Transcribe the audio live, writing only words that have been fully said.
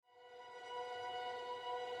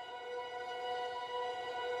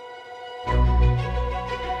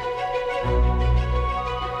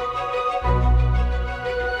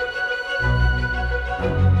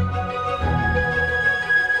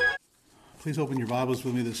Please open your Bibles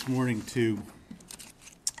with me this morning to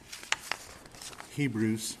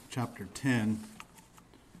Hebrews chapter 10.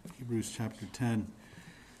 Hebrews chapter 10.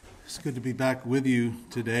 It's good to be back with you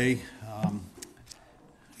today.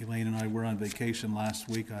 Elaine and I were on vacation last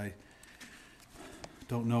week. I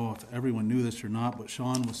don't know if everyone knew this or not, but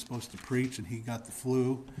Sean was supposed to preach and he got the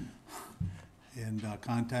flu and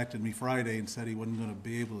contacted me Friday and said he wasn't going to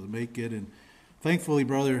be able to make it. And thankfully,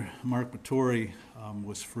 Brother Mark Vittori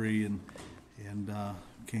was free and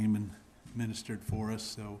came and ministered for us.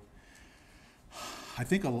 So I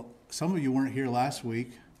think some of you weren't here last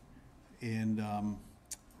week, and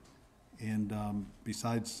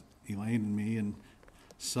besides Elaine and me, and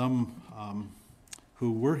some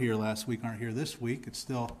who were here last week aren't here this week. It's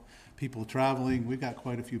still people traveling. We've got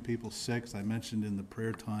quite a few people sick, as I mentioned in the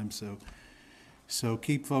prayer time. So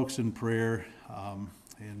keep folks in prayer,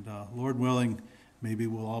 and Lord willing, maybe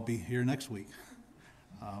we'll all be here next week.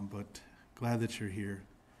 But glad that you're here.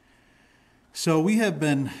 So we have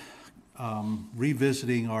been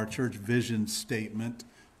revisiting our church vision statement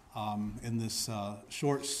in this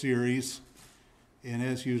short series, and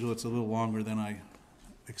as usual, it's a little longer than I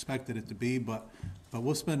expected it to be, but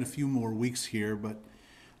we'll spend a few more weeks here. But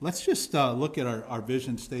let's just look at our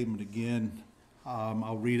vision statement again.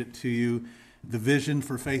 I'll read it to you. The vision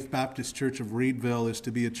for Faith Baptist Church of Reedville is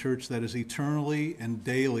to be a church that is eternally and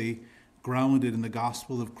daily grounded in the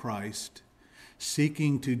gospel of Christ,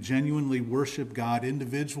 seeking to genuinely worship God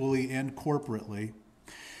individually and corporately,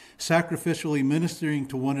 sacrificially ministering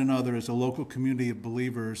to one another as a local community of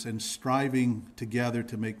believers, and striving together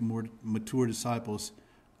to make more mature disciples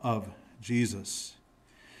of Jesus.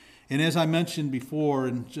 And as I mentioned before,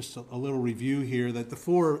 and just a little review here, that the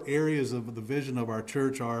four areas of the vision of our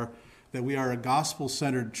church are that we are a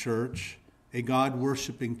gospel-centered church, a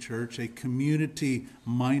God-worshiping church, a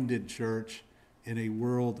community-minded church, and a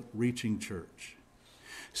world-reaching church.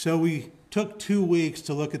 So we took 2 weeks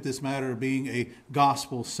to look at this matter of being a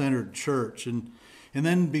gospel-centered church. And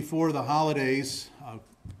then before the holidays,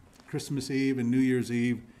 Christmas Eve and New Year's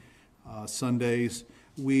Eve Sundays,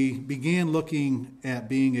 we began looking at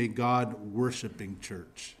being a God-worshiping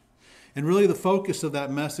church. And really the focus of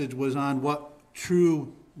that message was on what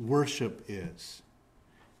true worship is.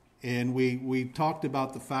 And we talked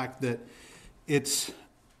about the fact that it's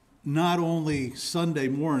not only Sunday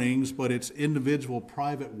mornings, but it's individual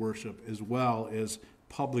private worship as well as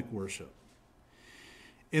public worship.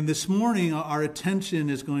 And this morning, our attention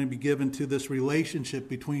is going to be given to this relationship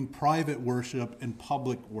between private worship and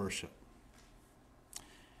public worship.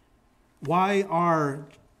 Why are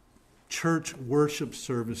church worship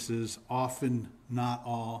services often not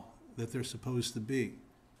all that they're supposed to be?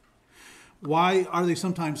 Why are they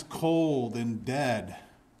sometimes cold and dead?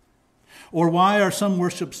 Or why are some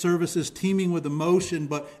worship services teeming with emotion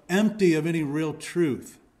but empty of any real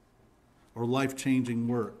truth or life-changing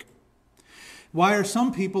work? Why are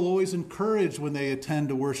some people always encouraged when they attend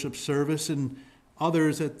a worship service and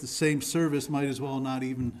others at the same service might as well not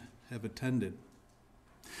even have attended?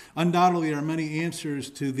 Undoubtedly, there are many answers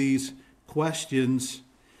to these questions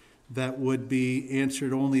that would be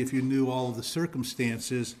answered only if you knew all of the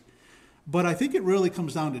circumstances. But I think it really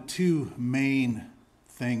comes down to two main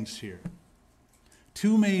things here.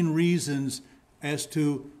 Two main reasons as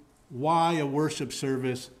to why a worship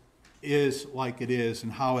service is like it is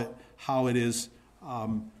and how it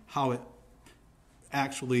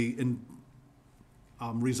actually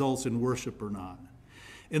results in worship or not.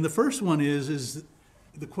 And the first one is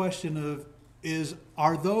the question of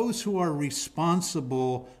are those who are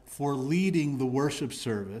responsible for leading the worship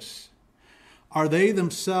service, are they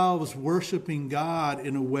themselves worshiping God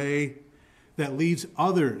in a way that leads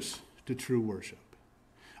others to true worship?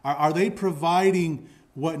 Are they providing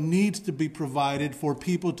what needs to be provided for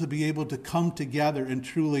people to be able to come together and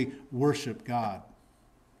truly worship God?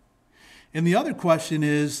 And the other question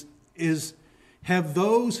is have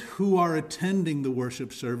those who are attending the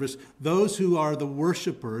worship service, those who are the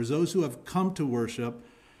worshipers, those who have come to worship,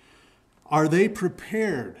 are they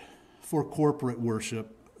prepared for corporate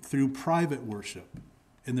worship through private worship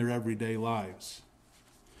in their everyday lives?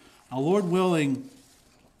 Now, Lord willing,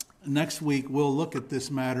 next week we'll look at this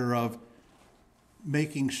matter of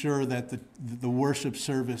making sure that the worship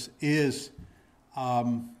service is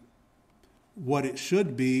what it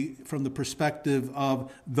should be from the perspective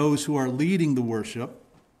of those who are leading the worship.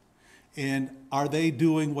 And are they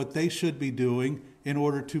doing what they should be doing in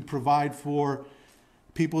order to provide for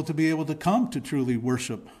people to be able to come to truly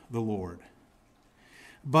worship the Lord?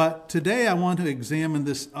 But today I want to examine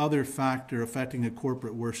this other factor affecting a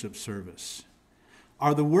corporate worship service.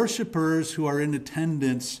 Are the worshipers who are in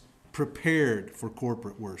attendance prepared for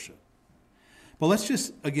corporate worship? But let's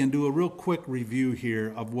just, again, do a real quick review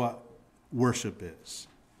here of what worship is.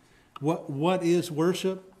 What is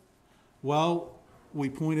worship? Well, we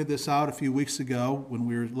pointed this out a few weeks ago when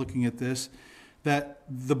we were looking at this, that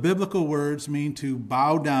the biblical words mean to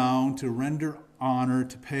bow down, to render honor,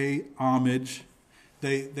 to pay homage.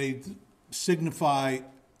 They signify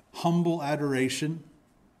humble adoration.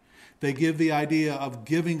 They give the idea of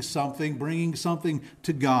giving something, bringing something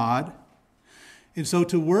to God. And so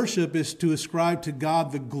to worship is to ascribe to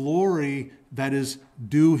God the glory that is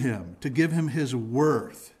due him, to give him his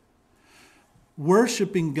worth.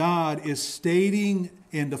 Worshiping God is stating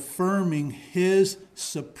and affirming his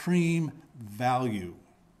supreme value.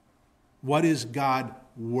 What is God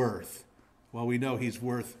worth? Well, we know he's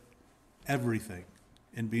worth everything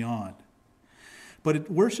and beyond.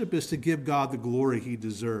 But worship is to give God the glory he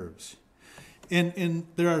deserves. And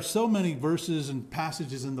there are so many verses and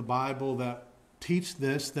passages in the Bible that teach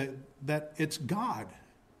this, that it's God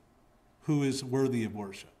who is worthy of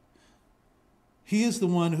worship. He is the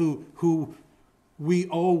one who we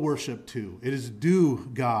owe worship to. It is due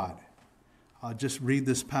God. I'll just read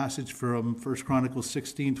this passage from 1 Chronicles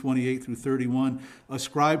 16, 28 through 31.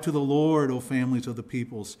 Ascribe to the Lord, O families of the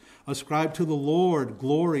peoples. Ascribe to the Lord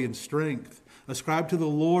glory and strength. Ascribe to the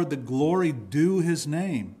Lord the glory due his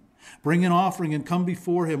name. Bring an offering and come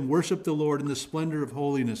before him. Worship the Lord in the splendor of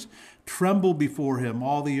holiness. Tremble before him,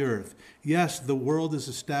 all the earth. Yes, the world is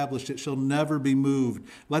established. It shall never be moved.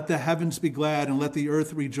 Let the heavens be glad and let the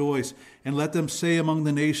earth rejoice. And let them say among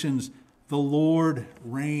the nations, the Lord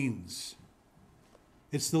reigns.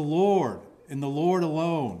 It's the Lord and the Lord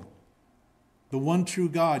alone. The one true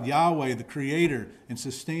God, Yahweh, the creator and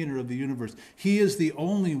sustainer of the universe. He is the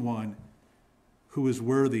only one who is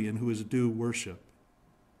worthy and who is due worship.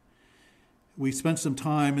 We spent some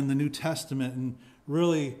time in the New Testament, and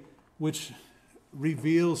really, which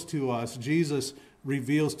reveals to us, Jesus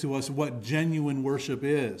reveals to us what genuine worship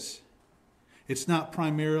is. It's not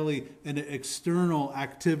primarily an external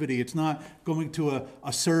activity. It's not going to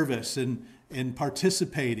a service and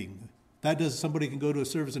participating. Somebody can go to a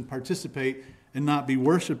service and participate and not be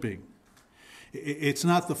worshiping. It's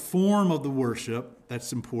not the form of the worship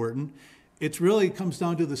that's important. It really comes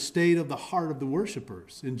down to the state of the heart of the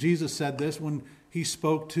worshipers. And Jesus said this when he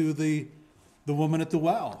spoke to the woman at the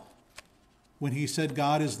well. When he said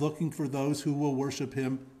God is looking for those who will worship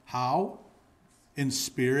him. How? In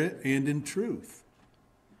spirit and in truth.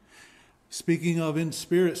 Speaking of in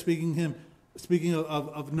spirit, speaking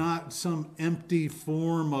of not some empty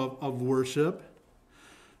form of worship,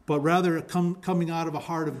 but rather coming out of a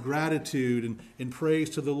heart of gratitude and praise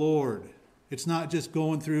to the Lord. It's not just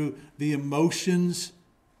going through the emotions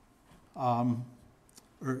or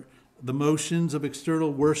the motions of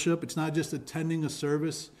external worship. It's not just attending a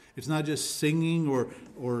service. It's not just singing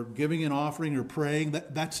or giving an offering or praying.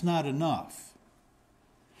 That's not enough.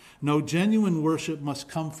 No, genuine worship must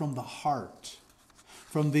come from the heart,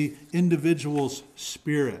 from the individual's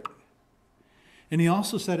spirit. And he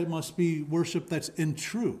also said it must be worship that's in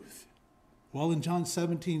truth. Well, in John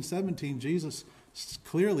 17:17, Jesus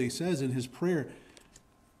clearly says in his prayer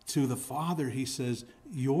to the Father, he says,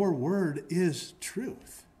 your word is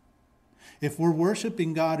truth. If we're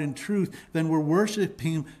worshiping God in truth, then we're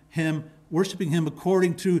worshiping him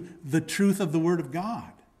according to the truth of the word of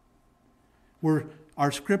God.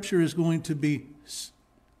 Our scripture is going to be,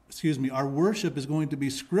 our worship is going to be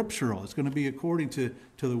scriptural. It's going to be according to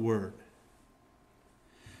the word.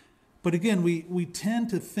 But again, we tend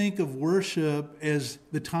to think of worship as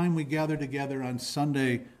the time we gather together on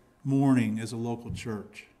Sunday morning as a local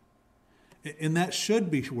church. And that should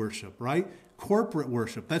be worship, right? Corporate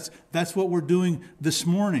worship. That's what we're doing this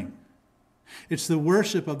morning. It's the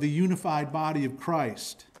worship of the unified body of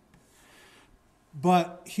Christ.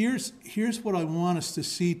 But here's what I want us to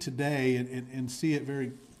see today and see it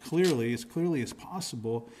very clearly as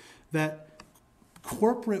possible, that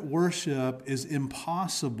corporate worship is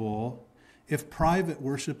impossible if private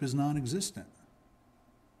worship is non-existent.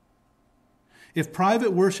 If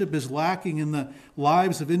private worship is lacking in the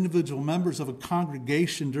lives of individual members of a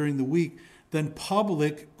congregation during the week, then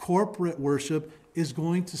public corporate worship is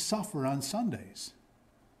going to suffer on Sundays.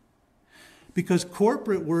 Because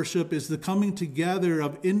corporate worship is the coming together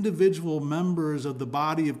of individual members of the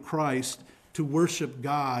body of Christ to worship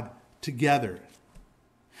God together.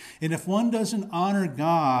 And if one doesn't honor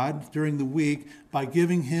God during the week by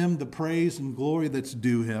giving him the praise and glory that's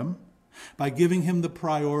due him, by giving him the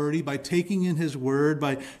priority, by taking in his word,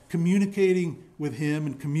 by communicating with him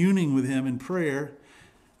and communing with him in prayer,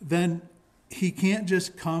 then he can't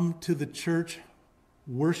just come to the church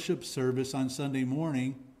worship service on Sunday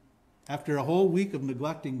morning after a whole week of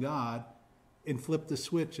neglecting God and flip the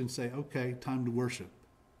switch and say, okay, time to worship.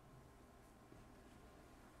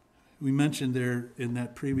 We mentioned there in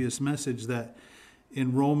that previous message that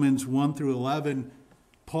in Romans 1 through 11,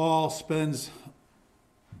 Paul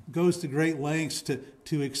goes to great lengths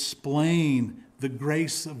to explain the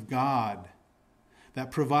grace of God that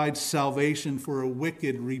provides salvation for a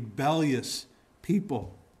wicked, rebellious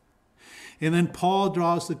people. And then Paul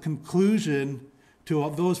draws the conclusion to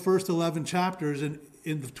those first 11 chapters. And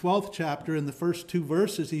in the 12th chapter, in the first 2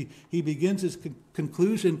 verses, he begins his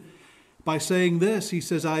conclusion by saying this. He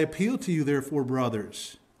says, I appeal to you, therefore,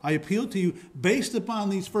 brothers. I appeal to you based upon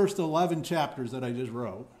these first 11 chapters that I just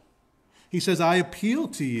wrote. He says, I appeal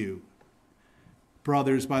to you,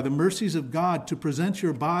 brothers, by the mercies of God, to present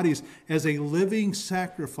your bodies as a living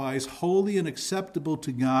sacrifice, holy and acceptable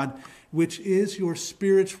to God, which is your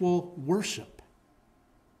spiritual worship.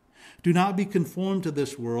 Do not be conformed to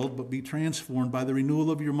this world, but be transformed by the renewal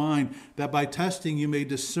of your mind, that by testing you may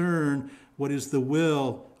discern what is the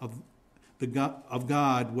will of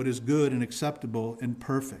God, what is good and acceptable and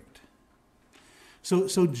perfect.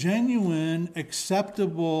 So genuine,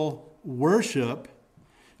 acceptable worship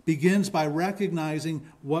begins by recognizing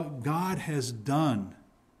what God has done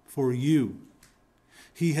for you.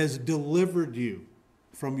 He has delivered you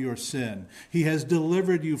from your sin. He has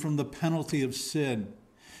delivered you from the penalty of sin.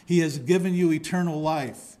 He has given you eternal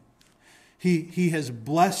life. He has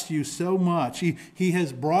blessed you so much. He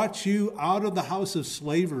has brought you out of the house of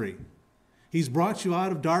slavery. He's brought you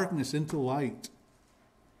out of darkness into light.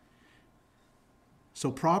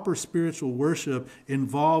 So proper spiritual worship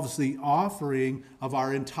involves the offering of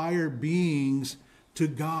our entire beings to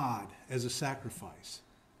God as a sacrifice.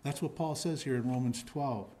 That's what Paul says here in Romans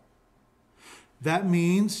 12. That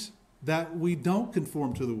means that we don't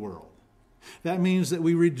conform to the world. That means that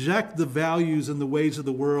we reject the values and the ways of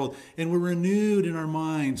the world, and we're renewed in our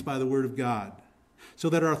minds by the Word of God, so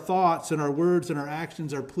that our thoughts and our words and our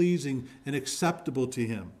actions are pleasing and acceptable to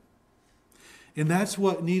Him. And that's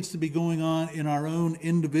what needs to be going on in our own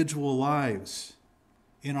individual lives,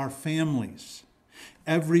 in our families,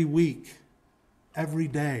 every week, every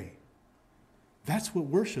day. That's what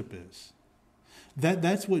worship is.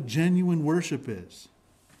 That's what genuine worship is.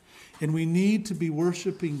 And we need to be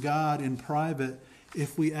worshiping God in private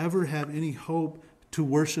if we ever have any hope to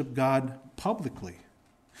worship God publicly.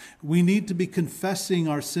 We need to be confessing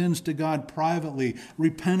our sins to God privately,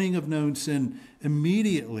 repenting of known sin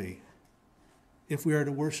immediately if we are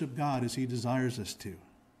to worship God as He desires us to.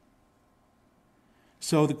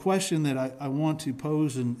 So the question that I want to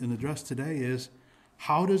pose and address today is,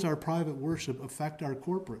 how does our private worship affect our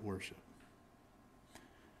corporate worship?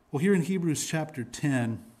 Well, here in Hebrews chapter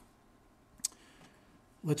 10,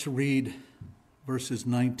 let's read verses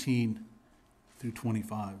 19 through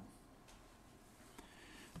 25.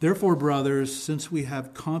 Therefore, brothers, since we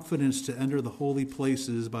have confidence to enter the holy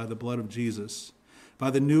places by the blood of Jesus, by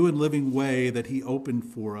the new and living way that He opened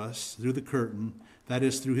for us through the curtain, that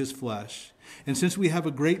is, through His flesh, and since we have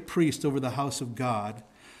a great priest over the house of God,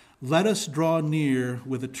 let us draw near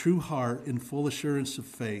with a true heart in full assurance of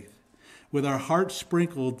faith, with our hearts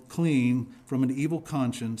sprinkled clean from an evil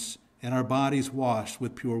conscience and our bodies washed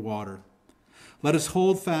with pure water. Let us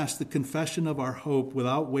hold fast the confession of our hope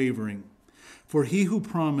without wavering, for He who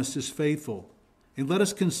promised is faithful. And let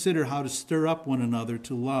us consider how to stir up one another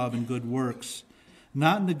to love and good works,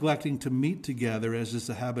 not neglecting to meet together as is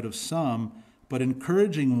the habit of some, but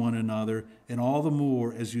encouraging one another, and all the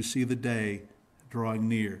more as you see the day drawing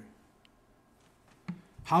near.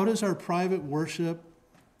 How does our private worship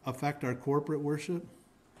affect our corporate worship?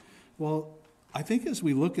 Well, I think as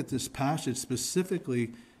we look at this passage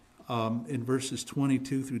specifically in verses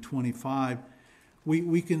 22 through 25,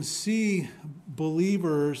 we can see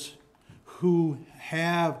believers who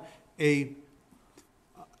have a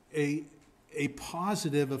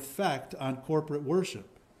positive effect on corporate worship.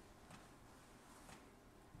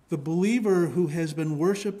 The believer who has been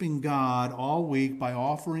worshiping God all week by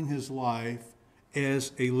offering his life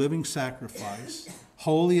as a living sacrifice,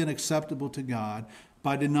 holy and acceptable to God,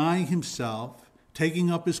 by denying himself,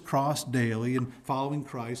 taking up his cross daily and following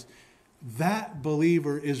Christ, that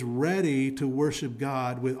believer is ready to worship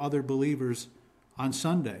God with other believers on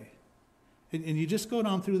Sunday. And you just go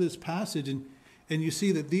down through this passage and you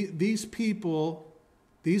see that these people,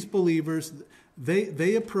 these believers,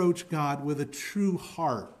 they approach God with a true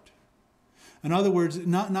heart. In other words,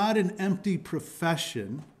 not an empty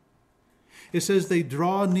profession. It says they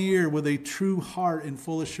draw near with a true heart in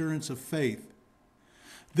full assurance of faith.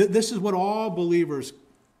 This is what all believers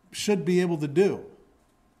should be able to do.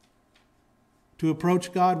 to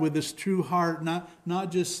approach God with this true heart,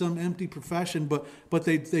 not just some empty profession, but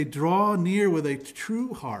they draw near with a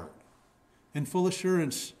true heart and full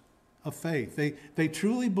assurance of faith. They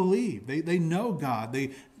truly believe. They know God.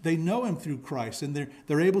 They know Him through Christ, and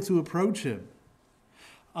they're able to approach Him.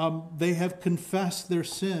 They have confessed their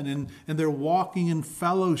sin, and they're walking in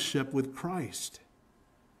fellowship with Christ.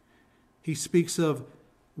 He speaks of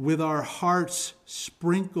with our hearts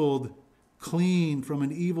sprinkled clean from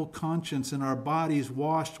an evil conscience and our bodies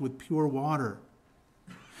washed with pure water.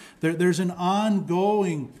 There's an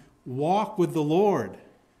ongoing walk with the Lord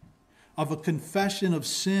of a confession of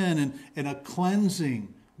sin and a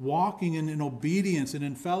cleansing, walking in obedience and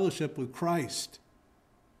in fellowship with Christ.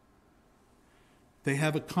 They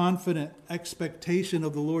have a confident expectation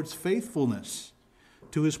of the Lord's faithfulness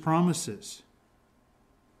to His promises.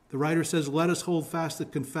 The writer says, "Let us hold fast the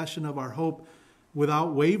confession of our hope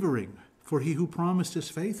without wavering, for He who promised is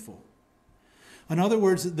faithful." In other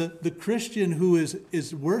words, the Christian who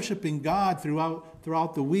is worshiping God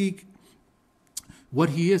throughout the week, what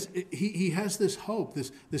he is, he has this hope,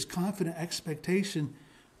 this confident expectation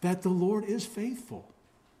that the Lord is faithful,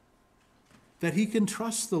 that he can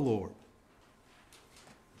trust the Lord.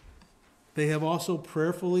 They have also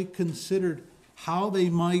prayerfully considered how they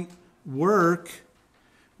might work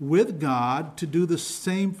with God to do the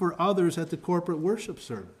same for others at the corporate worship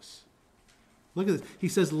service. Look at this. He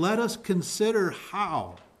says, let us consider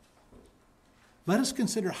how. Let us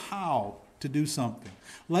consider how to do something.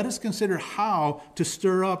 Let us consider how to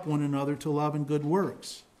stir up one another to love and good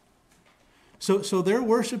works. So they're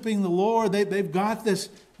worshiping the Lord. They've got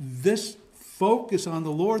this focus on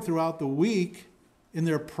the Lord throughout the week in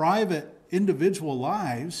their private individual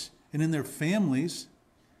lives and in their families.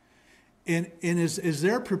 And as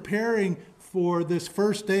they're preparing for this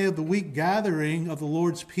first day of the week gathering of the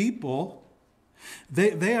Lord's people,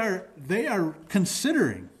 they are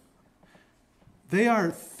considering, they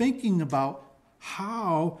are thinking about,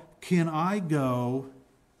 how can I go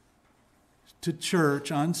to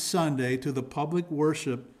church on Sunday, to the public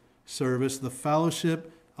worship service, the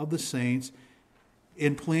fellowship of the saints,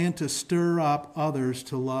 and plan to stir up others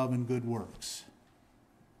to love and good works.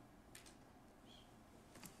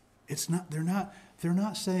 They're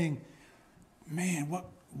not saying, man,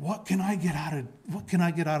 what can I get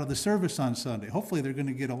out of the service on Sunday? Hopefully they're going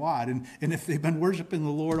to get a lot. And if they've been worshiping the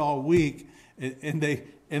Lord all week and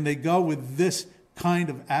they go with this kind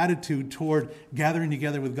of attitude toward gathering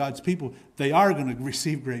together with God's people, they are going to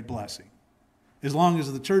receive great blessing, as long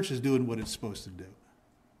as the church is doing what it's supposed to do.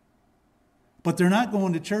 But they're not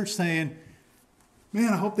going to church saying,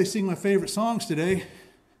 man, I hope they sing my favorite songs today.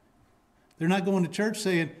 They're not going to church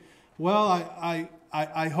saying, well,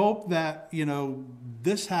 I hope that,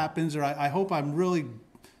 this happens, or I hope I'm really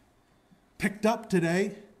picked up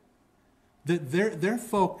today. That they're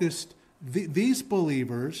focused, these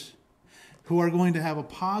believers who are going to have a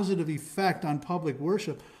positive effect on public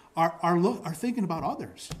worship are thinking about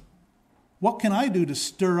others. What can I do to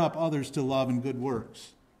stir up others to love and good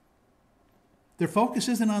works? Their focus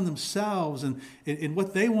isn't on themselves and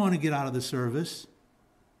what they want to get out of the service.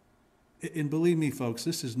 And believe me, folks,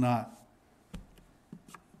 this is not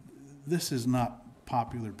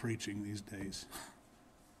popular preaching these days.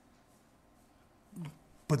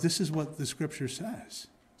 But this is what the Scripture says.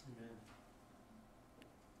 Amen.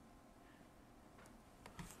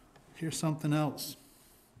 Here's something else.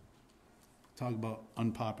 Talk about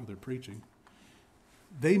unpopular preaching.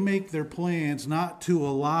 They make their plans not to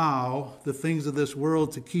allow the things of this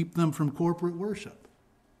world to keep them from corporate worship.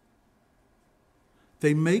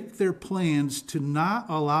 They make their plans to not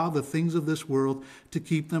allow the things of this world to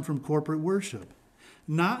keep them from corporate worship,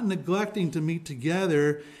 not neglecting to meet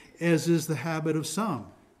together as is the habit of some.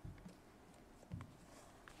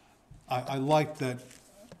 I like that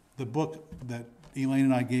the book that Elaine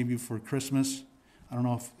and I gave you for Christmas. I don't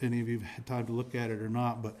know if any of you have had time to look at it or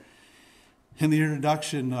not, but in the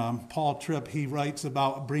introduction, Paul Tripp, he writes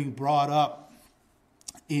about being brought up,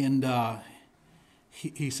 and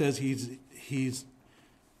he says he's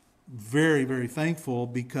very, very thankful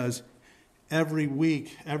because every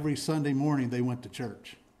week, every Sunday morning, they went to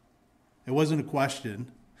church. It wasn't a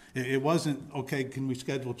question. It wasn't, okay, can we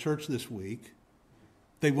schedule church this week?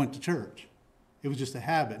 They went to church. It was just a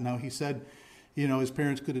habit. Now, he said, his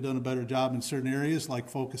parents could have done a better job in certain areas, like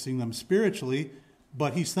focusing them spiritually,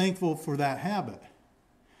 but he's thankful for that habit.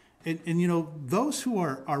 And those who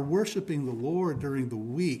are worshiping the Lord during the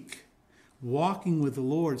week, walking with the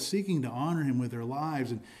Lord, seeking to honor Him with their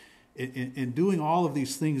lives, and doing all of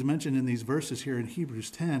these things mentioned in these verses here in Hebrews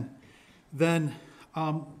 10, then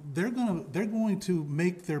they're going to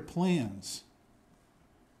make their plans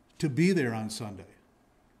to be there on Sunday.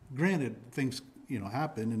 Granted, things,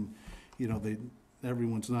 happen, and,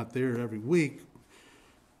 everyone's not there every week.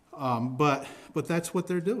 But that's what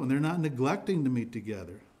they're doing. They're not neglecting to meet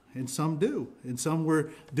together. And some do. And some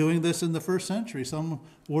were doing this in the first century. Some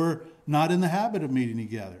were not in the habit of meeting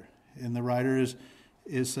together. And the writer is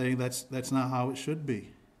saying that's not how it should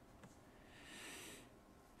be.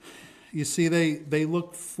 You see, they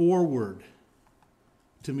look forward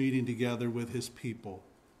to meeting together with his people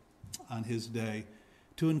on his day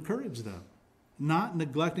to encourage them. Not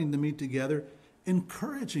neglecting to meet together,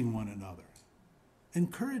 encouraging one another.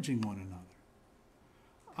 Encouraging one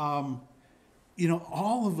another.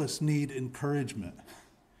 All of us need encouragement.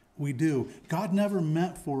 We do. God never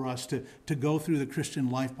meant for us to go through the Christian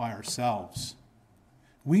life by ourselves.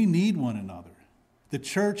 We need one another. The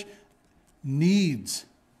church needs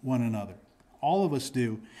one another. All of us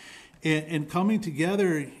do. And coming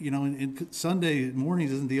together, in Sunday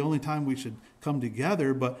mornings isn't the only time we should come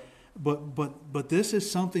together, but this is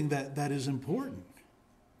something that is important.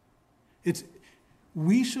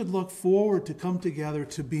 We should look forward to come together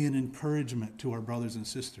to be an encouragement to our brothers and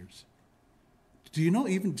sisters. Do you know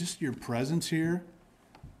even just your presence here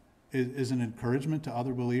is an encouragement to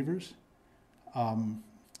other believers?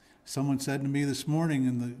 Someone said to me this morning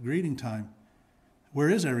in the greeting time, "Where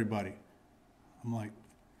is everybody?" I'm like,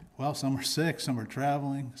 well, some are sick, some are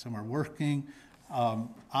traveling, some are working.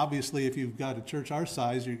 Obviously, if you've got a church our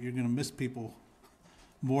size, you're going to miss people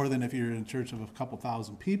more than if you're in a church of a couple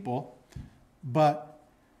thousand people. But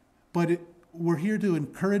we're here to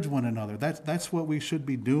encourage one another. That's what we should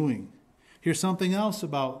be doing. Here's something else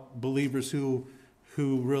about believers who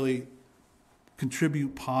really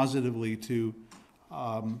contribute positively to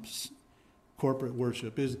corporate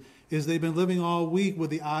worship is they've been living all week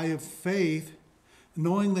with the eye of faith,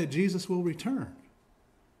 knowing that Jesus will return.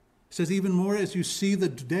 It says, even more as you see the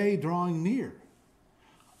day drawing near.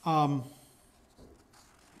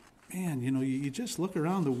 You just look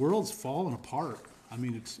around, the world's falling apart. I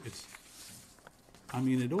mean,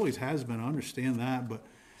 it always has been, I understand that,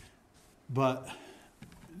 but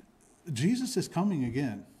Jesus is coming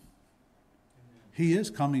again. He is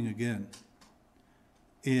coming again.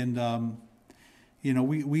 And,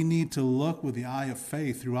 we need to look with the eye of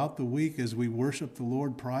faith throughout the week as we worship the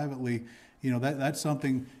Lord privately. That's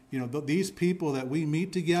something, these people that we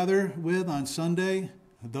meet together with on Sunday,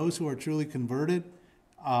 those who are truly converted,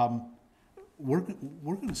 we're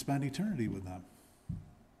going to spend eternity with them.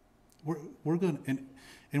 We're going to,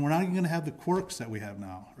 and we're not even going to have the quirks that we have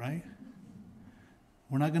now, right?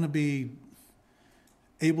 We're not going to be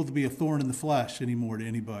able to be a thorn in the flesh anymore to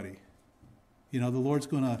anybody. The Lord's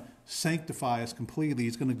going to sanctify us completely.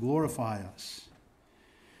 He's going to glorify us.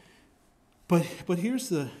 But here's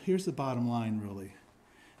the bottom line, really.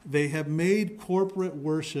 They have made corporate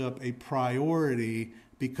worship a priority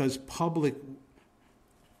because private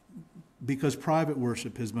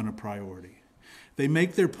worship has been a priority. They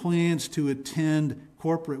make their plans to attend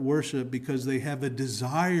corporate worship because they have a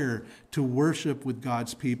desire to worship with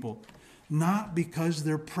God's people, not because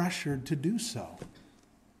they're pressured to do so.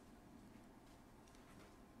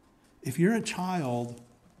 If you're a child,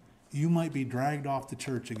 you might be dragged off the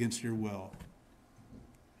church against your will.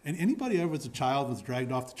 And anybody ever as a child was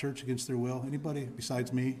dragged off the church against their will? Anybody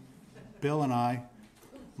besides me? Bill and I,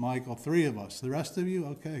 Michael, 3 of us. The rest of you,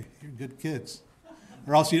 okay, you're good kids.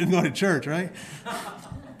 Or else you didn't go to church, right?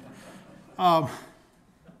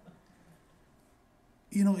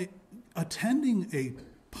 Attending a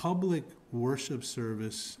public worship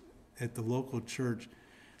service at the local church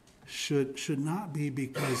should not be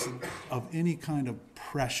because of any kind of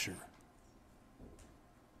pressure.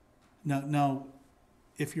 Now,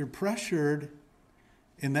 if you're pressured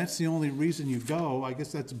and that's the only reason you go, I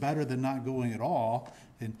guess that's better than not going at all.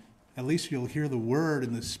 And at least you'll hear the word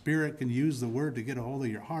and the Spirit can use the word to get a hold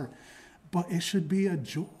of your heart. But it should be a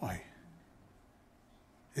joy.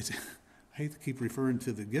 I hate to keep referring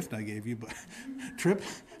to the gift I gave you, but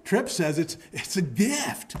Tripp says it's a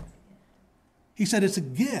gift. He said it's a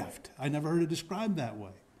gift. I never heard it described that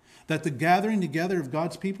way. That the gathering together of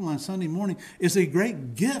God's people on Sunday morning is a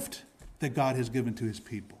great gift that God has given to his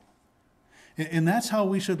people. And that's how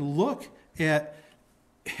we should look at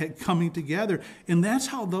coming together. And that's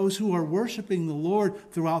how those who are worshiping the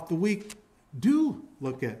Lord throughout the week do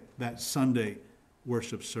look at that Sunday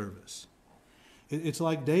worship service. It's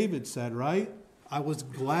like David said, right? I was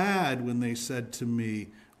glad when they said to me,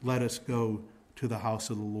 let us go to the house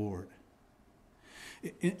of the Lord.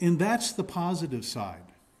 And that's the positive side.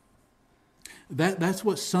 That's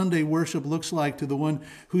what Sunday worship looks like to the one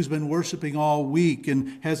who's been worshiping all week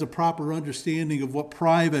and has a proper understanding of what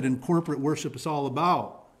private and corporate worship is all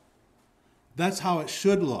about. That's how it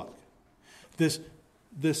should look. This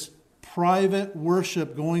private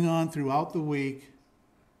worship going on throughout the week,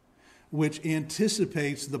 which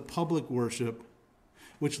anticipates the public worship,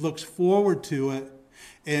 which looks forward to it,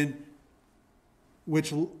 and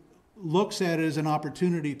which looks at it as an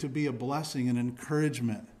opportunity to be a blessing and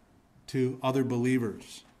encouragement to other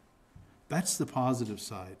believers. That's the positive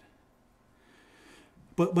side.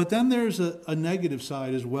 But then there's a negative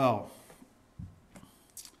side as well.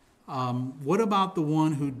 What about the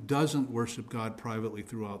one who doesn't worship God privately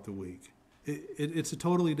throughout the week? It's a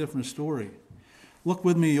totally different story. Look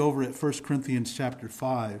with me over at 1 Corinthians chapter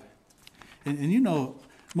 5. And you know,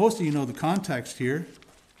 most of you know the context here.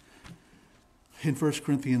 In 1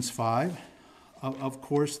 Corinthians 5, of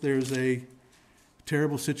course, there's a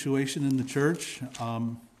terrible situation in the church.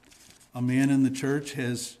 A man in the church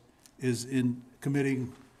is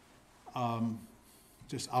committing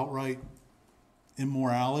just outright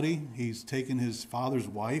immorality. He's taken his father's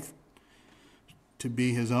wife to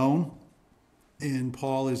be his own, and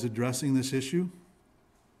Paul is addressing this issue.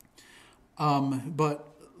 But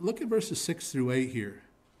look at verses 6 through 8 here.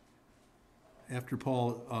 After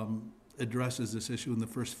Paul addresses this issue in the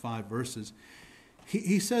first 5 verses,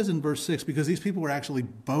 he says in verse 6, because these people were actually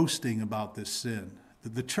boasting about this sin.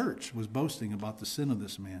 The church was boasting about the sin of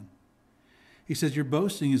this man. He says, your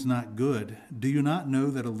boasting is not good. Do you not know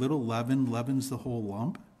that a little leaven leavens the whole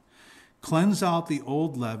lump? Cleanse out the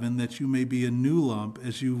old leaven that you may be a new lump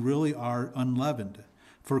as you really are unleavened.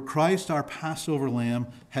 For Christ, our Passover lamb,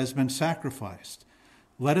 has been sacrificed.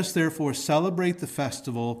 Let us therefore celebrate the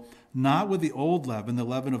festival, not with the old leaven, the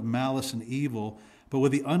leaven of malice and evil, but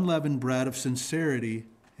with the unleavened bread of sincerity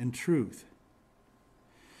and truth.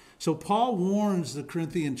 So Paul warns the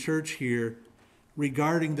Corinthian church here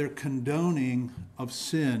regarding their condoning of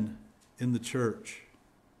sin in the church.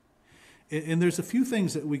 And there's a few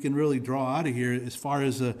things that we can really draw out of here as far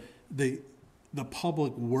as the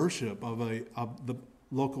public worship of the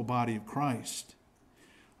local body of Christ.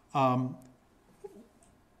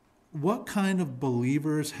 What kind of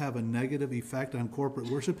believers have a negative effect on corporate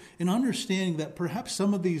worship? And understanding that perhaps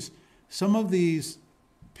some of these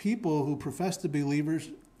people who profess to be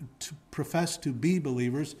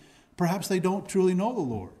believers, perhaps they don't truly know the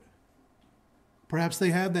Lord. Perhaps they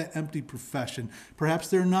have that empty profession. Perhaps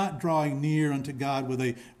they're not drawing near unto God with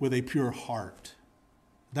a pure heart.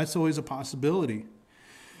 That's always a possibility.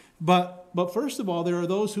 But first of all, there are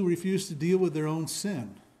those who refuse to deal with their own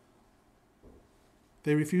sin.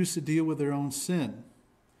 They refuse to deal with their own sin.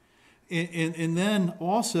 And then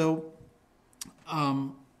also,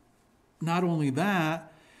 not only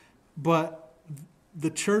that, but the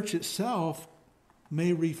church itself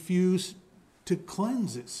may refuse to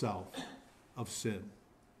cleanse itself of sin.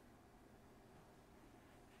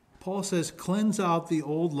 Paul says, cleanse out the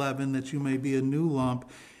old leaven that you may be a new lump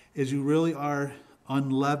as you really are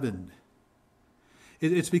unleavened.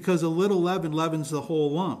 It's because a little leaven leavens the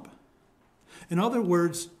whole lump. In other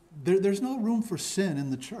words, there's no room for sin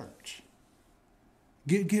in the church.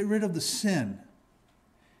 Get rid of the sin.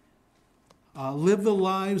 Live the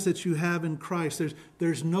lives that you have in Christ.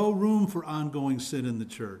 There's no room for ongoing sin in the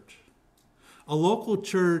church. A local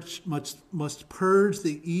church must purge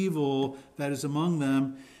the evil that is among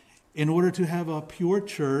them in order to have a pure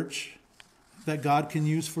church that God can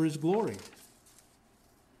use for his glory.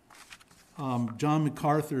 John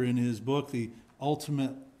MacArthur, in his book, The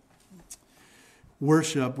Ultimate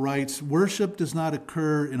Worship, writes, worship does not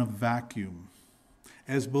occur in a vacuum.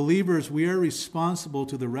 As believers, we are responsible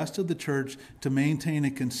to the rest of the church to maintain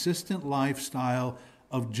a consistent lifestyle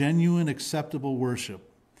of genuine, acceptable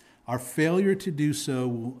worship. Our failure to do so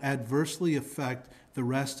will adversely affect the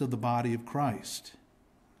rest of the body of Christ.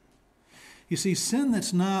 You see, sin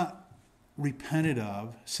that's not repented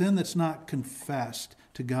of, sin that's not confessed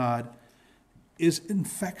to God, is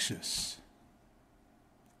infectious.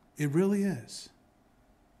 It really is.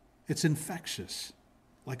 It's infectious,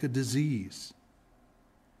 like a disease.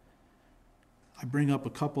 I bring up a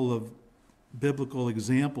couple of biblical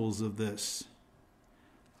examples of this.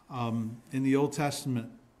 In the Old Testament,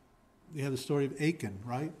 you have the story of Achan,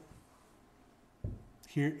 right?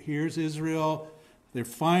 Here's Israel. They're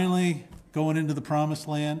finally going into the promised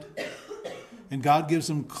land. And God gives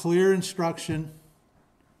them clear instruction.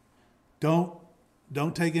 Don't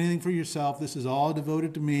take anything for yourself. This is all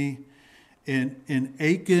devoted to me. And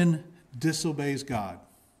Achan disobeys God.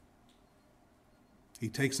 He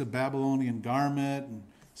takes a Babylonian garment and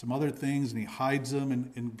some other things and he hides them,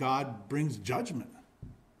 and God brings judgment,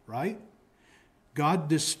 right? God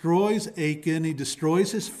destroys Achan. He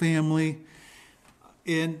destroys his family.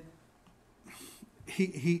 And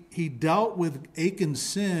he dealt with Achan's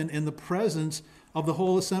sin in the presence of the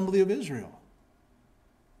whole assembly of Israel.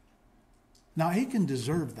 Now, Achan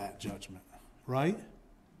deserved that judgment, right?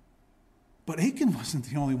 But Achan wasn't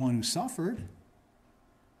the only one who suffered.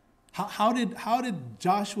 How did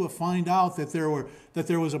Joshua find out that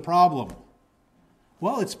there was a problem?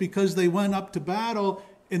 Well, it's because they went up to battle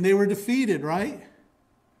and they were defeated, right?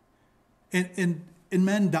 And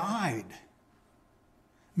men died.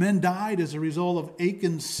 Men died as a result of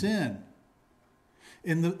Achan's sin.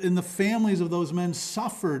 And the families of those men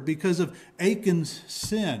suffered because of Achan's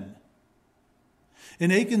sin.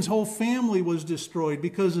 And Achan's whole family was destroyed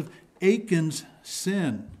because of Achan's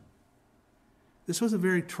sin. This was a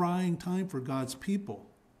very trying time for God's people.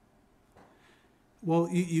 Well,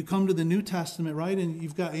 you come to the New Testament, right? And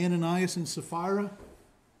you've got Ananias and Sapphira.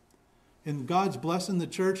 And God's blessing the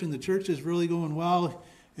church, and the church is really going well.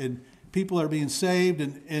 And people are being saved.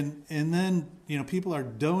 And then, people are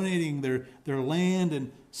donating their land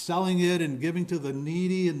and selling it and giving to the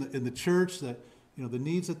needy in the church, that the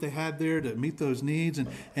needs that they had there to meet those needs. And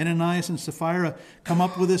Ananias and Sapphira come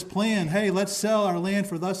up with this plan. Hey, let's sell our land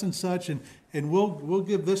for thus and such, and we'll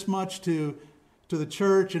give this much to the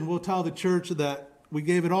church, and we'll tell the church that we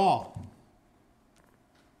gave it all.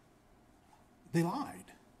 They lied.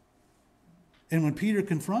 And when Peter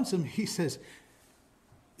confronts him, he says,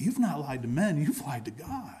 you've not lied to men, you've lied to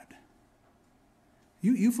God.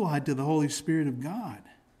 You've lied to the Holy Spirit of God.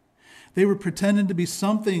 They were pretending to be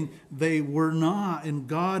something they were not, and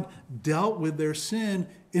God dealt with their sin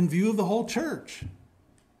in view of the whole church.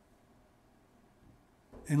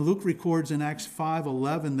 And Luke records in Acts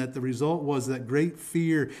 5:11 that the result was that great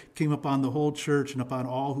fear came upon the whole church and upon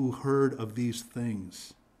all who heard of these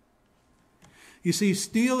things. You see,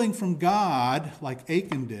 stealing from God, like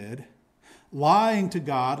Achan did, lying to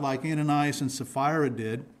God, like Ananias and Sapphira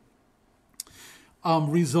did,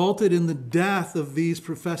 resulted in the death of these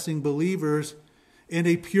professing believers and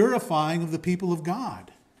a purifying of the people of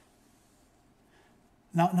God.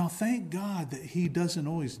 Now, thank God that he doesn't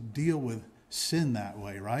always deal with sin that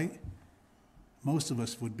way, right? Most of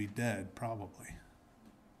us would be dead, probably.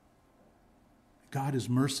 God is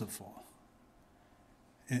merciful.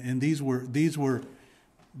 And these were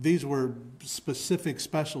specific,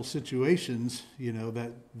 special situations,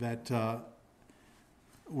 that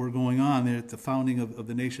were going on there at the founding of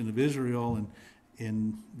the nation of Israel and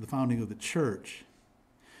in the founding of the church.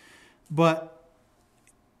 But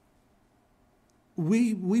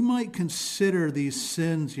we might consider these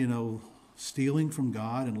sins, stealing from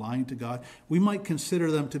God and lying to God, we might consider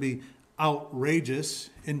them to be outrageous.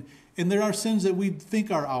 And there are sins that we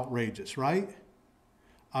think are outrageous, right?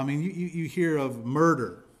 I mean, you hear of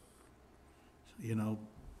murder,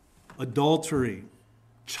 adultery,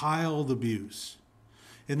 child abuse,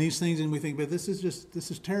 and these things, and we think, but this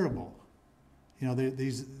is terrible.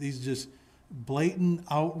 These just blatant,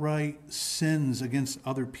 outright sins against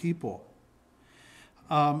other people.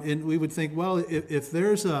 And we would think, well, if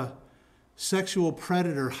there's a sexual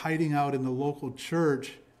predator hiding out in the local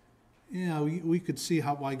church, we could see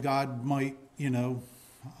why God might,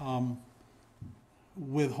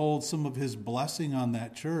 withhold some of his blessing on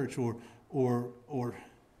that church, or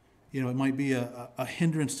it might be a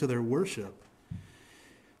hindrance to their worship.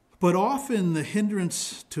 But often the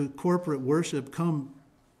hindrance to corporate worship come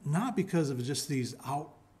not because of just these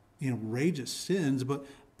outrageous sins,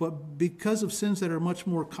 but because of sins that are much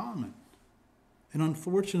more common and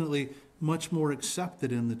unfortunately much more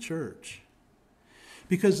accepted in the church.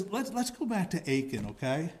 Because let's go back to Achan,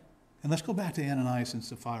 okay? And let's go back to Ananias and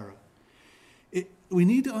Sapphira. We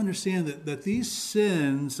need to understand that these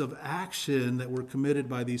sins of action that were committed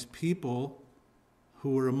by these people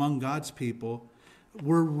who were among God's people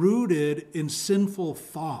were rooted in sinful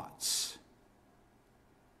thoughts.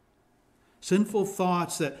 Sinful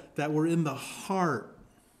thoughts that were in the heart.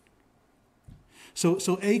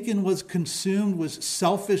 So Achan was consumed with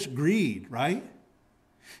selfish greed, right?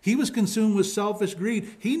 He was consumed with selfish greed.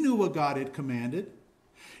 He knew what God had commanded.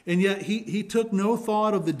 And yet he took no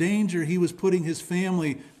thought of the danger he was putting his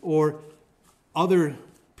family or other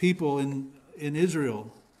people in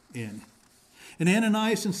Israel in. And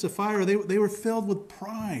Ananias and Sapphira, they were filled with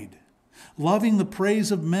pride, loving the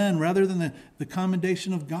praise of men rather than the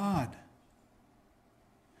commendation of God.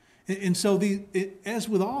 And so as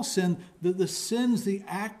with all sin, the sins, the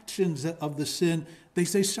actions of the sin,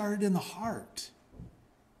 they started in the heart.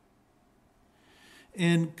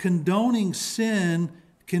 And condoning sin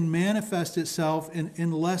can manifest itself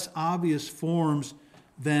in less obvious forms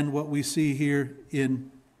than what we see here in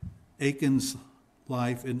Achan's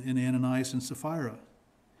life in Ananias and Sapphira.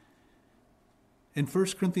 In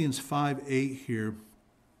 1 Corinthians 5:8 here,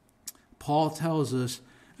 Paul tells us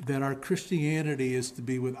that our Christianity is to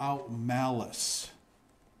be without malice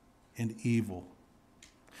and evil.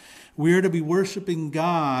 We are to be worshiping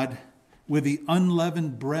God with the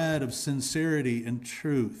unleavened bread of sincerity and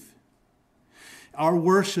truth. Our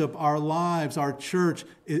worship, our lives, our church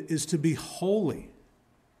is to be holy.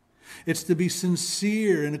 It's to be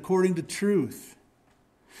sincere and according to truth.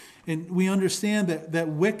 And we understand that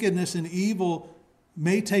wickedness and evil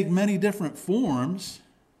may take many different forms.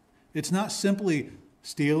 It's not simply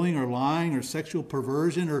stealing or lying or sexual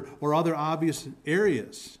perversion or other obvious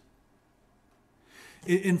areas.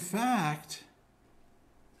 In fact,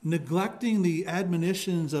 neglecting the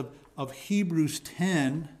admonitions of Hebrews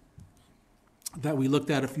 10 that we looked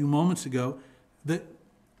at a few moments ago, that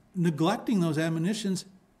neglecting those admonitions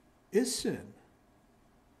is sin.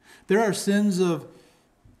 There are sins of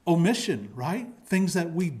omission, right? Things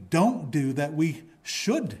that we don't do that we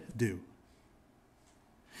should do.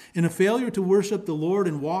 And a failure to worship the Lord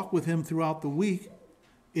and walk with Him throughout the week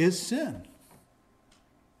is sin.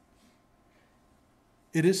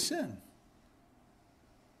 It is sin.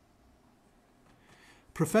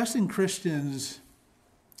 Professing Christians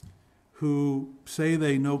who say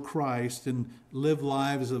they know Christ and live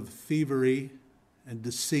lives of thievery and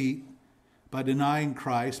deceit by denying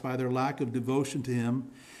Christ, by their lack of devotion to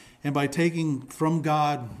Him, and by taking from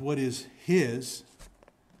God what is His,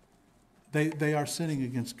 they are sinning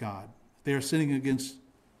against God. They are sinning against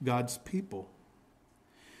God's people.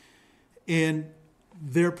 And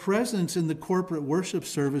their presence in the corporate worship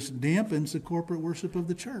service dampens the corporate worship of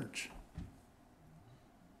the church.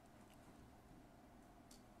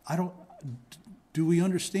 Do we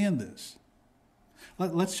understand this?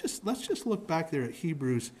 Let's just look back there at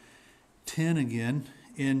Hebrews 10 again,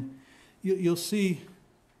 and you'll see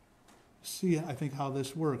I think how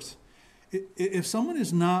this works. If someone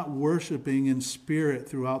is not worshiping in spirit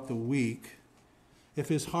throughout the week, if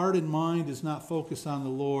his heart and mind is not focused on the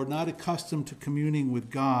Lord, not accustomed to communing with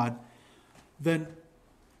God, then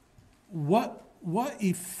what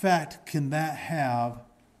effect can that have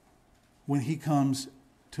when he comes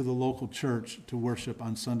to the local church to worship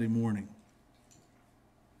on Sunday morning?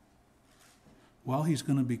 Well, he's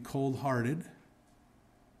going to be cold-hearted.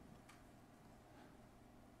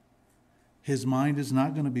 His mind is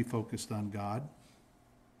not going to be focused on God.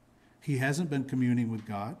 He hasn't been communing with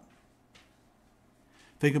God.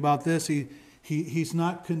 Think about this. He's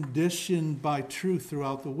not conditioned by truth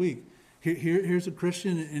throughout the week. Here's a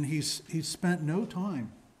Christian, and he's spent no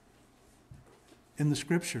time in the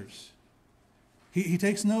Scriptures. He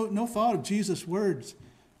takes no thought of Jesus' words.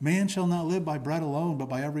 Man shall not live by bread alone, but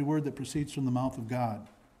by every word that proceeds from the mouth of God.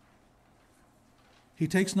 He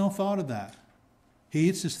takes no thought of that. He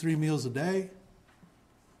eats his 3 meals a day.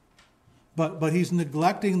 But he's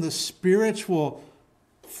neglecting the spiritual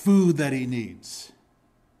food that he needs.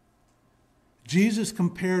 Jesus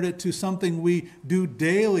compared it to something we do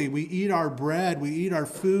daily. We eat our bread, we eat our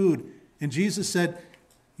food. And Jesus said,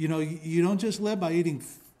 you don't just live by eating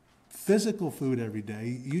physical food every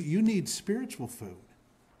day. You need spiritual food.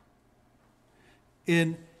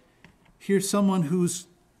 And here's someone whose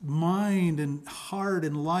mind and heart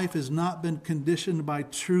and life has not been conditioned by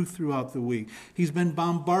truth throughout the week. He's been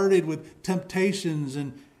bombarded with temptations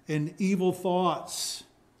and evil thoughts,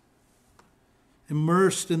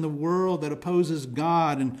 immersed in the world that opposes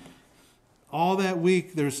God, and all that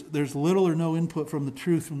week there's little or no input from the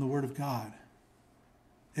truth from the Word of God.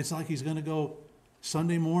 It's like he's going to go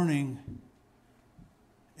Sunday morning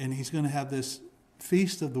and he's going to have this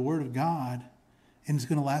feast of the Word of God, and it's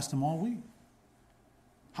going to last him all week.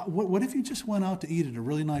 What if you just went out to eat at a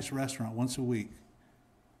really nice restaurant once a week?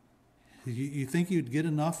 You think you'd get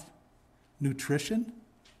enough nutrition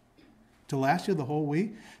to last you the whole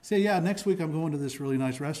week? Say, yeah, next week I'm going to this really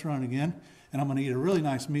nice restaurant again, and I'm going to eat a really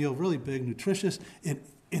nice meal, really big, nutritious, and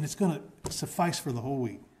it's going to suffice for the whole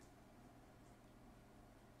week.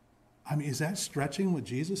 I mean, is that stretching what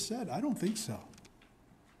Jesus said? I don't think so.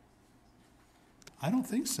 I don't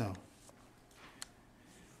think so.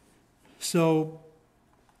 So,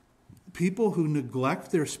 people who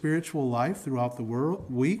neglect their spiritual life throughout the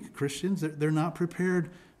week, Christians, they're not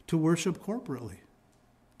prepared to worship corporately.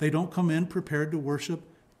 They don't come in prepared to worship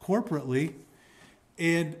corporately,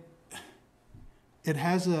 and it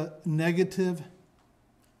has a negative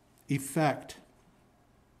effect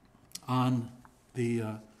on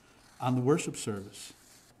the worship service.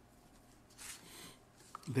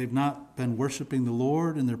 They've not been worshiping the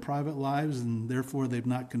Lord in their private lives, and therefore they've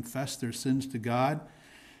not confessed their sins to God.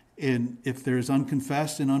 And if there's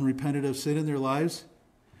unconfessed and unrepented of sin in their lives,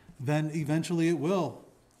 then eventually it will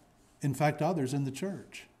infect others in the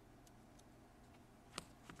church.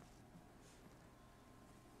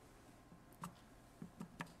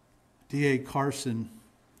 D.A. Carson,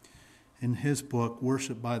 in his book,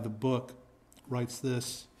 Worship by the Book, writes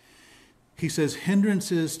this. He says,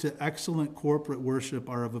 hindrances to excellent corporate worship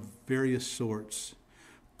are of various sorts.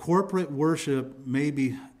 Corporate worship may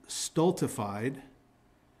be stultified,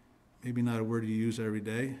 maybe not a word you use every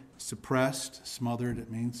day, suppressed, smothered,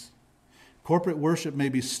 it means. Corporate worship may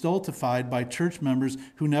be stultified by church members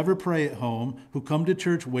who never pray at home, who come to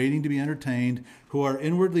church waiting to be entertained, who are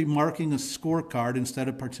inwardly marking a scorecard instead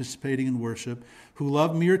of participating in worship, who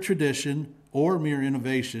love mere tradition or mere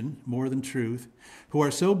innovation more than truth, who are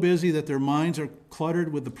so busy that their minds are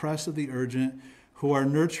cluttered with the press of the urgent, who are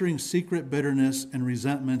nurturing secret bitterness and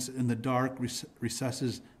resentments in the dark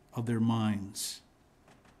recesses of their minds.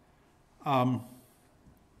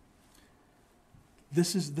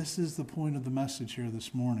 This is the point of the message here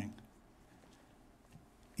this morning.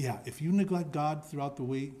 Yeah, if you neglect God throughout the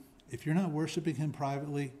week, if you're not worshiping Him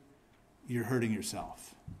privately, you're hurting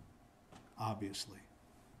yourself, obviously.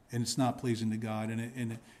 And it's not pleasing to God,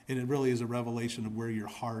 and it really is a revelation of where your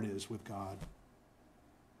heart is with God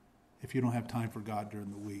if you don't have time for God during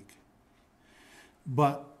the week.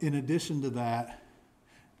 But in addition to that,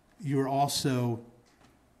 you're also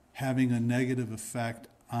having a negative effect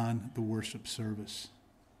on the worship service.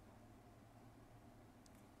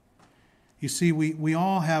 You see, we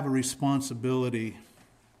all have a responsibility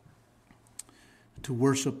to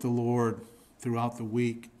worship the Lord throughout the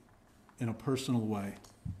week in a personal way.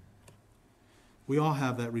 We all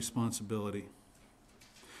have that responsibility.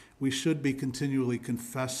 We should be continually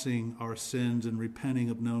confessing our sins and repenting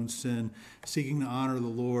of known sin, seeking to honor the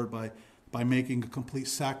Lord by making a complete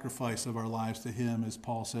sacrifice of our lives to Him, as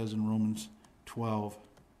Paul says in Romans 12.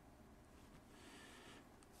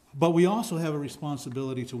 But we also have a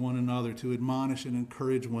responsibility to one another, to admonish and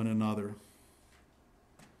encourage one another.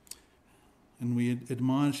 And we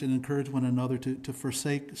admonish and encourage one another to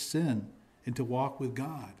forsake sin and to walk with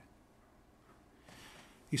God.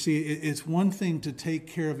 You see, it's one thing to take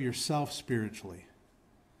care of yourself spiritually.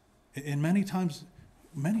 And many times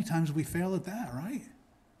we fail at that, right?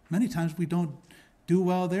 Many times we don't do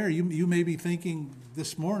well there. You may be thinking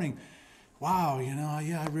this morning, wow,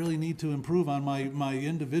 I really need to improve on my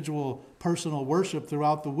individual personal worship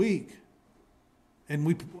throughout the week. And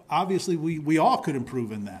we all could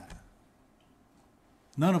improve in that.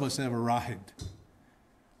 None of us have arrived.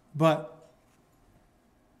 But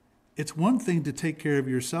it's one thing to take care of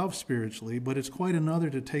yourself spiritually, but it's quite another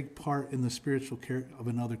to take part in the spiritual care of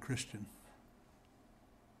another Christian.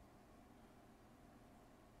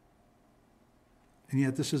 And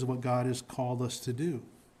yet this is what God has called us to do.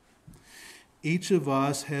 Each of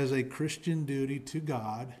us has a Christian duty to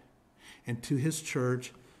God and to His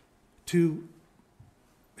church to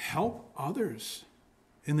help others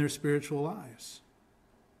in their spiritual lives.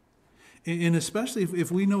 And especially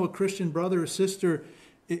if we know a Christian brother or sister,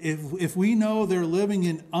 if we know they're living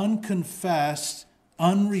in unconfessed,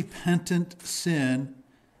 unrepentant sin,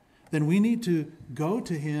 then we need to go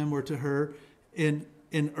to him or to her and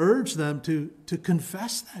urge them to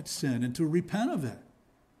confess that sin and to repent of it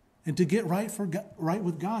and to get right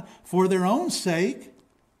with God for their own sake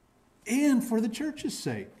and for the church's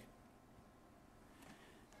sake.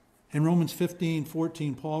 In Romans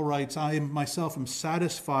 15:14, Paul writes, I myself am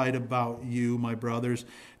satisfied about you, my brothers,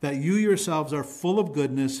 that you yourselves are full of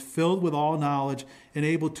goodness, filled with all knowledge, and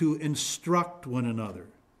able to instruct one another.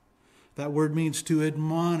 That word means to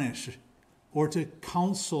admonish or to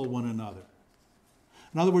counsel one another.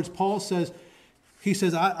 In other words, Paul says,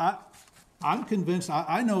 I'm convinced,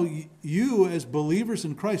 I know you as believers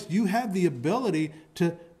in Christ, you have the ability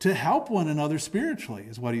to help one another spiritually,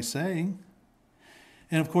 is what he's saying.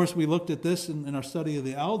 And of course, we looked at this in our study of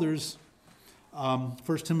the elders.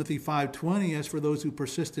 1 Timothy 5:20, as for those who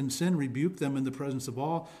persist in sin, rebuke them in the presence of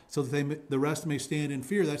all, so that the rest may stand in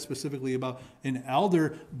fear. That's specifically about an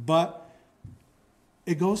elder, but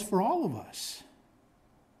it goes for all of us.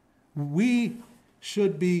 We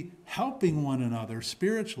should be helping one another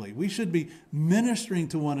spiritually. We should be ministering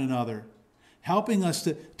to one another, helping us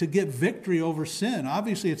to get victory over sin.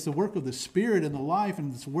 Obviously, it's the work of the Spirit and the life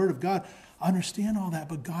and it's the Word of God. I understand all that,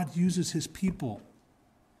 but God uses His people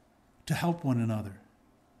to help one another.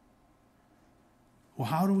 Well,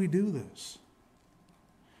 how do we do this?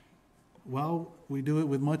 Well, we do it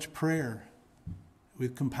with much prayer,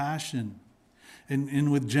 with compassion,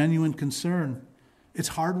 and with genuine concern. It's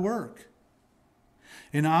hard work.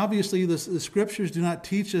 And obviously, the Scriptures do not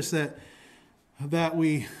teach us that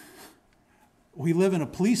we live in a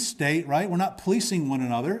police state, right? We're not policing one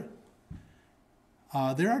another.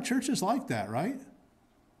 There are churches like that, right?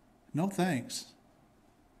 No thanks.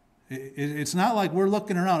 It's not like we're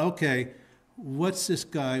looking around, okay, what's this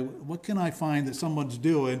guy, what can I find that someone's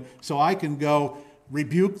doing so I can go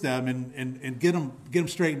rebuke them and get them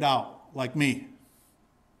straightened out like me.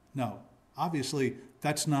 No, obviously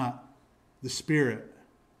that's not the Spirit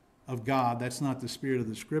of God. That's not the spirit of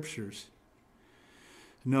the Scriptures.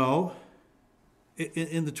 No,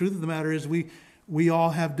 and the truth of the matter is we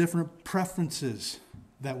all have different preferences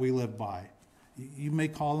that we live by. You may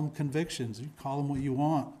call them convictions. You call them what you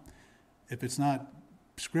want. If it's not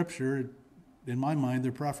Scripture, in my mind,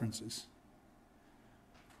 they're preferences.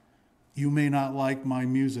 You may not like my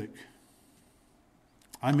music.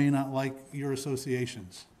 I may not like your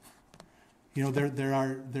associations. You know, there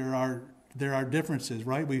are differences,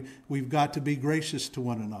 right? We've got to be gracious to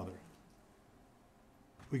one another.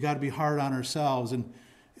 We got to be hard on ourselves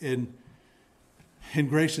and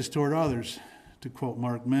gracious toward others, to quote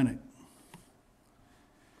Mark Minnick.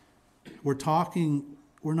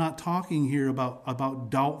 We're not talking here about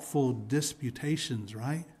doubtful disputations,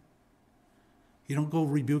 right? You don't go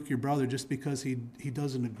rebuke your brother just because he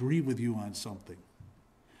doesn't agree with you on something.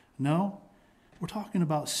 No, we're talking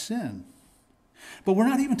about sin. But we're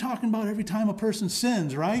not even talking about every time a person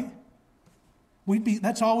sins, right?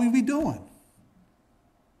 That's all we'd be doing.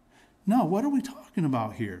 No, what are we talking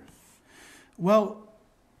about here? Well,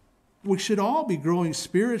 we should all be growing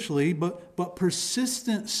spiritually, but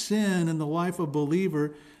persistent sin in the life of a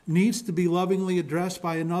believer needs to be lovingly addressed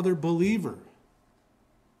by another believer.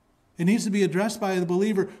 It needs to be addressed by the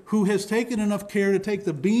believer who has taken enough care to take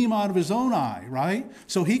the beam out of his own eye, right?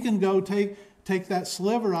 So he can go take that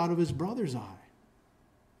sliver out of his brother's eye.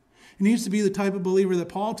 It needs to be the type of believer that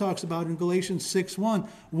Paul talks about in Galatians 6:1,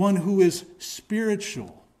 one who is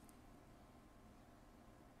spiritual,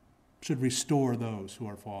 should restore those who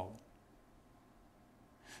are fallen.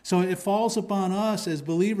 So it falls upon us as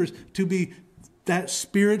believers to be that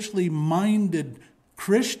spiritually minded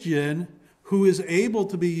Christian who is able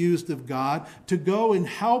to be used of God to go and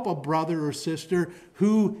help a brother or sister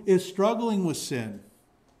who is struggling with sin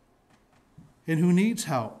and who needs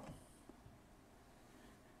help.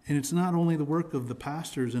 And it's not only the work of the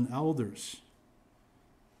pastors and elders,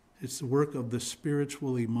 it's the work of the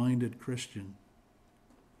spiritually minded Christian.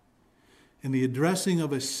 And the addressing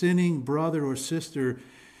of a sinning brother or sister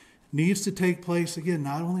needs to take place, again,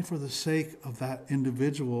 not only for the sake of that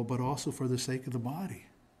individual, but also for the sake of the body.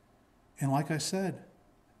 And like I said,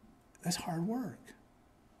 that's hard work.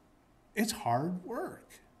 It's hard work.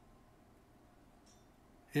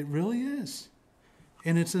 It really is.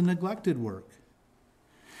 And it's a neglected work.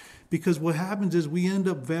 Because what happens is we end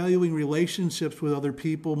up valuing relationships with other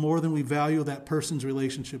people more than we value that person's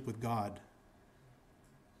relationship with God.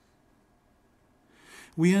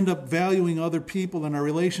 We end up valuing other people and our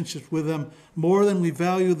relationships with them more than we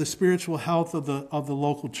value the spiritual health of the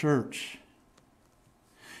local church.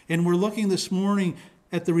 And we're looking this morning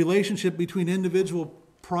at the relationship between individual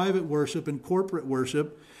private worship and corporate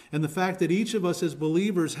worship, and the fact that each of us as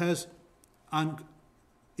believers has on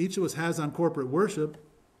corporate worship,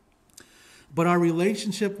 but our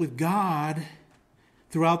relationship with God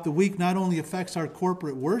throughout the week not only affects our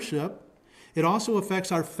corporate worship, it also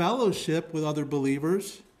affects our fellowship with other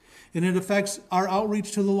believers, and it affects our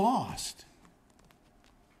outreach to the lost,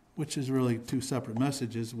 which is really two separate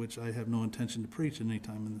messages, which I have no intention to preach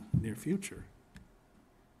anytime in the near future.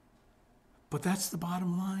 But that's the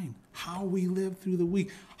bottom line. How we live through the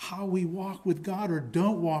week, how we walk with God or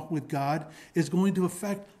don't walk with God is going to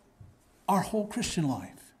affect our whole Christian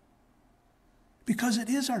life. Because it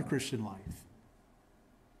is our Christian life.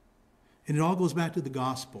 And it all goes back to the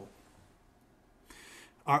gospel.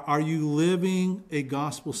 Are you living a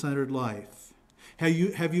gospel-centered life?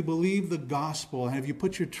 Have you believed the gospel? Have you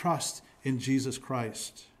put your trust in Jesus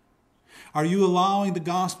Christ? Are you allowing the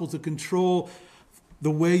gospel to control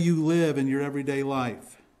the way you live in your everyday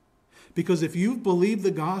life? Because if you've believed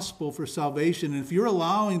the gospel for salvation, and if you're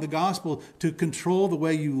allowing the gospel to control the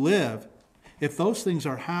way you live, if those things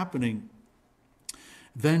are happening,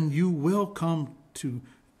 then you will come to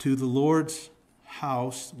the Lord's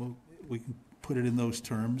house. Well, we can put it in those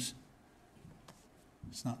terms.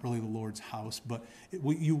 It's not really the Lord's house, but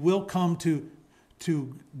you will come to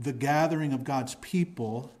the gathering of God's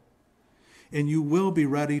people, and you will be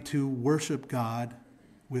ready to worship God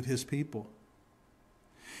with his people.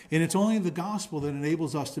 And it's only the gospel that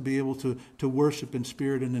enables us to be able to worship in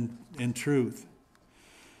spirit and in truth.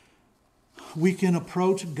 We can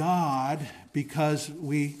approach God because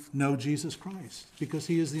we know Jesus Christ, because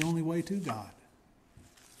he is the only way to God.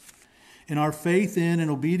 And our faith in and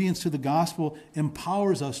obedience to the gospel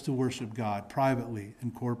empowers us to worship God privately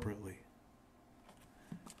and corporately.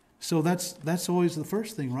 So that's always the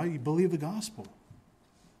first thing, right? You believe the gospel.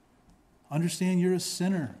 Understand you're a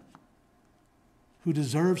sinner who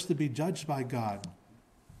deserves to be judged by God,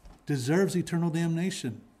 deserves eternal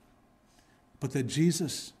damnation, but that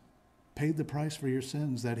Jesus paid the price for your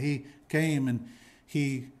sins, that he came and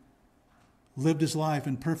he lived his life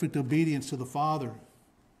in perfect obedience to the Father,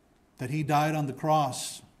 that he died on the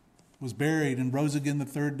cross, was buried, and rose again the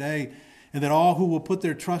third day, and that all who will put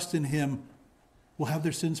their trust in him will have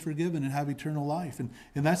their sins forgiven and have eternal life. And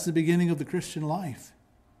that's the beginning of the Christian life.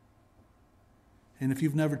 And if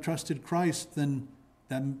you've never trusted Christ, then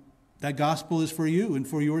that gospel is for you and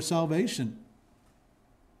for your salvation.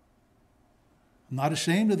 I'm not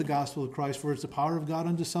ashamed of the gospel of Christ, for it's the power of God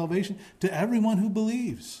unto salvation to everyone who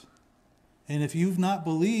believes. And if you've not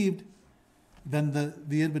believed, then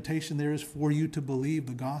the invitation there is for you to believe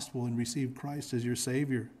the gospel and receive Christ as your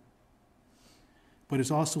Savior. But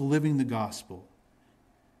it's also living the gospel.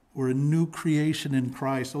 We're a new creation in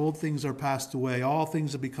Christ. Old things are passed away. All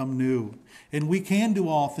things have become new. And we can do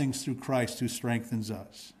all things through Christ who strengthens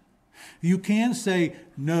us. You can say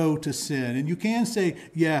no to sin, and you can say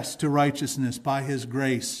yes to righteousness by his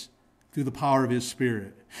grace through the power of his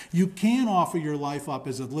Spirit. You can offer your life up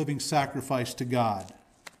as a living sacrifice to God.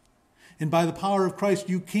 And by the power of Christ,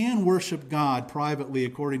 you can worship God privately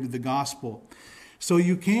according to the gospel. So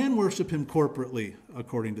you can worship him corporately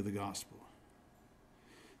according to the gospel.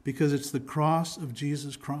 Because it's the cross of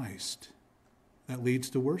Jesus Christ that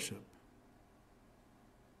leads to worship.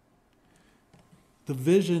 The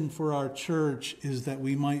vision for our church is that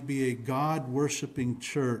we might be a God-worshiping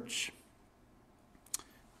church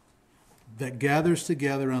that gathers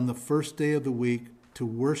together on the first day of the week to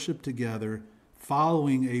worship together,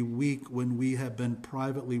 following a week when we have been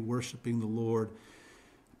privately worshiping the Lord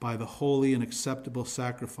by the holy and acceptable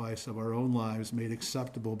sacrifice of our own lives made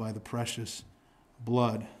acceptable by the precious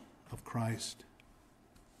blood of Christ.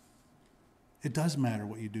 It does matter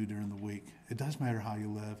what you do during the week. It does matter how you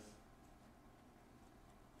live.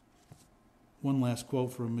 One last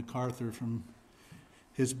quote from MacArthur from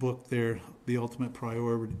his book there, The Ultimate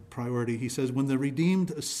Priority. He says, "When the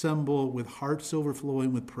redeemed assemble with hearts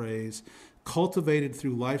overflowing with praise, cultivated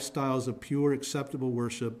through lifestyles of pure, acceptable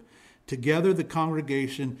worship, together the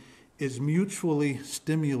congregation is mutually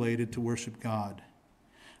stimulated to worship God.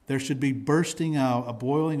 There should be bursting out, a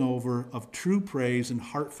boiling over of true praise and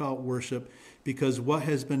heartfelt worship, because what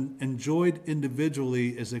has been enjoyed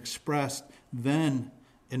individually is expressed then,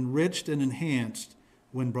 enriched and enhanced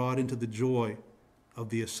when brought into the joy of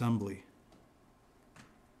the assembly."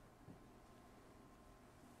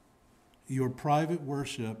 Your private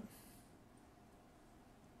worship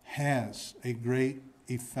has a great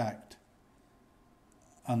effect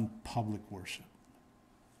on public worship.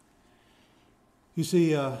 You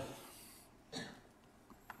see, a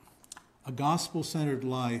gospel-centered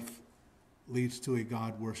life leads to a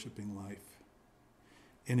God-worshiping life.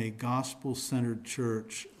 And a gospel-centered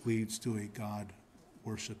church leads to a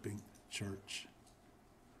God-worshiping church.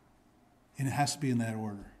 And it has to be in that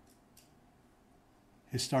order.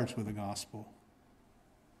 It starts with the gospel.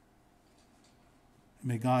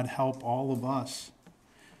 May God help all of us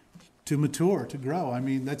to mature, to grow. I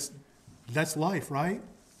mean, that's life, right?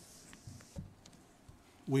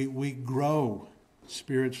 We grow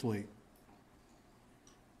spiritually.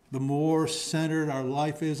 The more centered our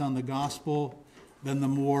life is on the gospel, then the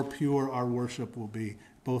more pure our worship will be,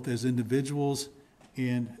 both as individuals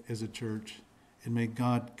and as a church. And may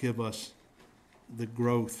God give us the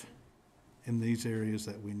growth in these areas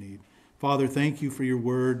that we need. Father, thank you for your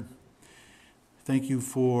word. Thank you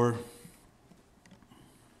for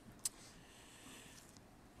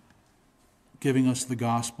giving us the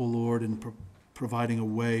gospel, Lord, and providing a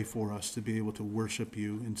way for us to be able to worship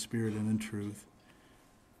you in spirit and in truth.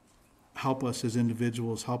 Help us as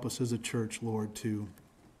individuals, help us as a church, Lord, to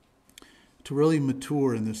really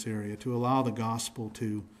mature in this area, to allow the gospel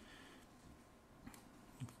to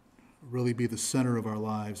really be the center of our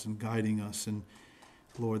lives and guiding us, and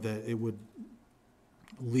Lord, that it would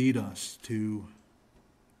lead us to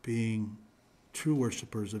being true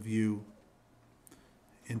worshipers of you,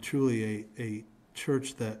 and truly a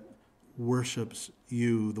church that worships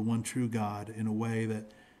you, the one true God, in a way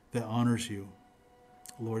that honors you.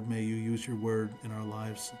 Lord, may you use your word in our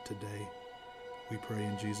lives today. We pray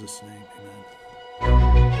in Jesus' name.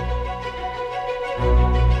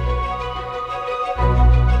 Amen.